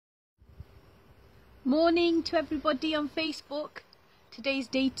Morning to everybody on Facebook. Today's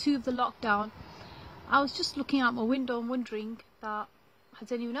day 2 of the lockdown. I was just looking out my window and wondering that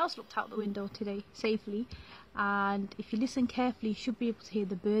has anyone else looked out the window today safely? And if you listen carefully, you should be able to hear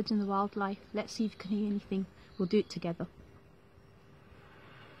the birds and the wildlife. Let's see if you can hear anything. We'll do it together.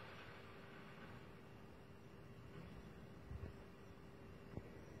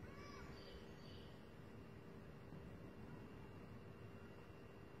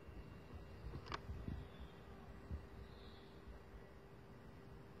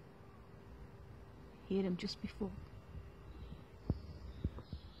 Hear them just before.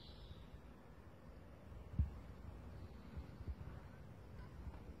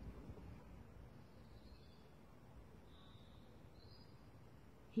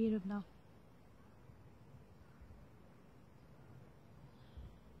 Hear them now.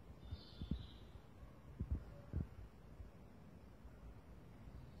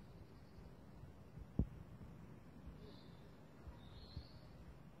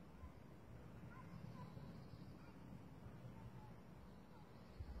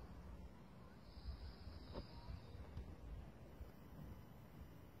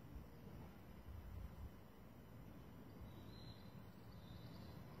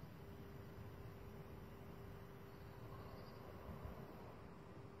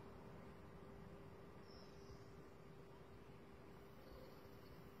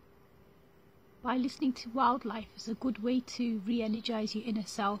 By listening to wildlife is a good way to re-energize your inner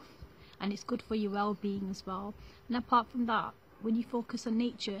self, and it's good for your well-being as well. And apart from that, when you focus on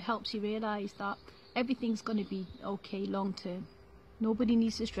nature, it helps you realize that everything's going to be okay long term. Nobody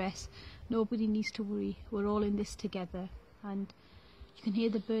needs to stress, nobody needs to worry. We're all in this together, and you can hear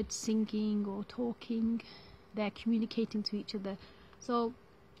the birds singing or talking. They're communicating to each other. So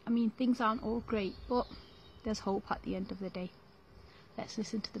I mean, things aren't all great, but there's hope at the end of the day. Let's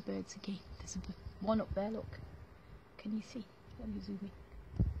listen to the birds again. There's one up there, look. Can you see? Let me zoom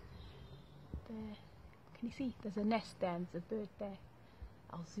in. There. Can you see? There's a nest there and there's a bird there.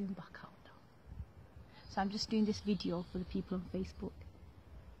 I'll zoom back out now. So I'm just doing this video for the people on Facebook.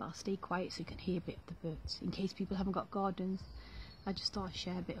 But I'll stay quiet so you can hear a bit of the birds. In case people haven't got gardens, I just thought I'd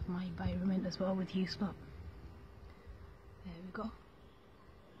share a bit of my environment as well with you. So there we go.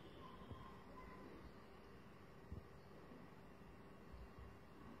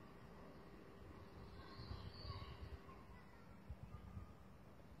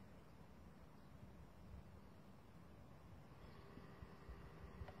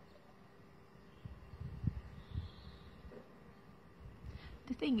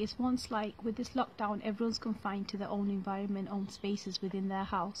 The thing is, once, like with this lockdown, everyone's confined to their own environment, own spaces within their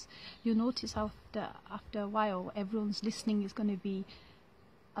house, you'll notice after a while everyone's listening is going to be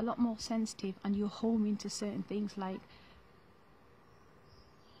a lot more sensitive, and you're home into certain things like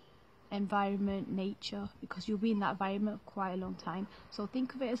environment, nature, because you'll be in that environment for quite a long time. So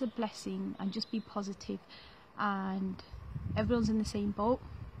think of it as a blessing and just be positive, and everyone's in the same boat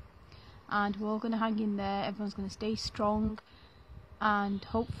and we're all going to hang in there. Everyone's going to stay strong and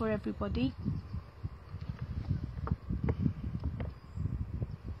hope for everybody.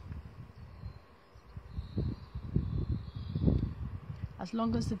 As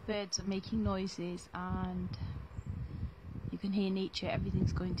long as the birds are making noises and you can hear nature,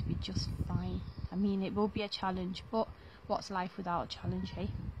 everything's going to be just fine. I mean, it will be a challenge, but what's life without a challenge, hey?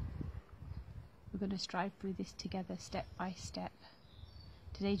 We're going to strive through this together, step by step.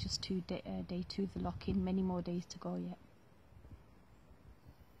 Today just day 2 of the lock-in, many more days to go yet.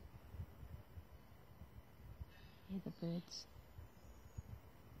 Hear the birds.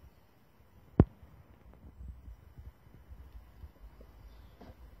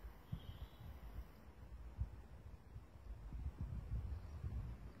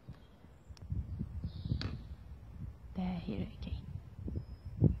 There, hear it again.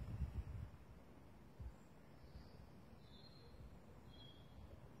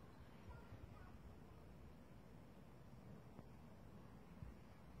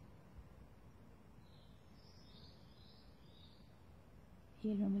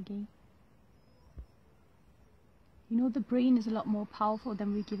 Hear them again. You know, the brain is a lot more powerful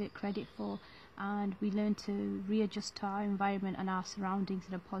than we give it credit for, and we learn to readjust to our environment and our surroundings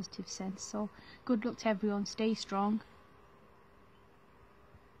in a positive sense. So good luck to everyone, stay strong,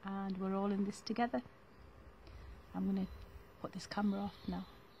 and we're all in this together. I'm going to put this camera off now.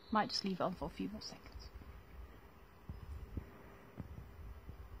 Might just leave it on for a few more seconds.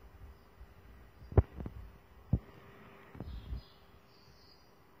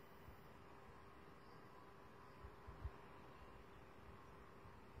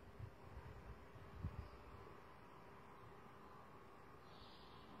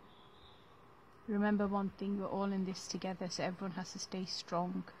 Remember one thing, we're all in this together, so everyone has to stay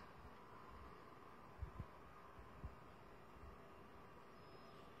strong.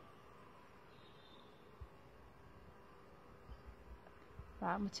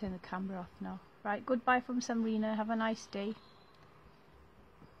 Right, I'm going to turn the camera off now. Right, goodbye from Samrina. Have a nice day.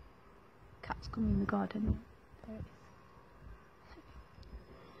 Cat's coming in the garden. There it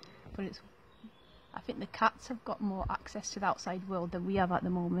is. But I think the cats have got more access to the outside world than we have at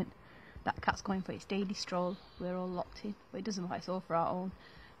the moment. That cat's going for its daily stroll. We're all locked in. But it doesn't matter, it's all for our own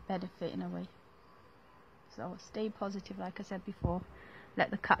benefit in a way. So stay positive, like I said before.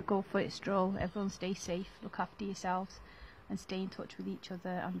 Let the cat go for its stroll. Everyone stay safe. Look after yourselves. And stay in touch with each other,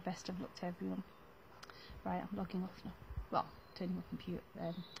 and best of luck to everyone. Right, I'm logging off now. Well, turning my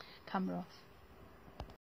camera off.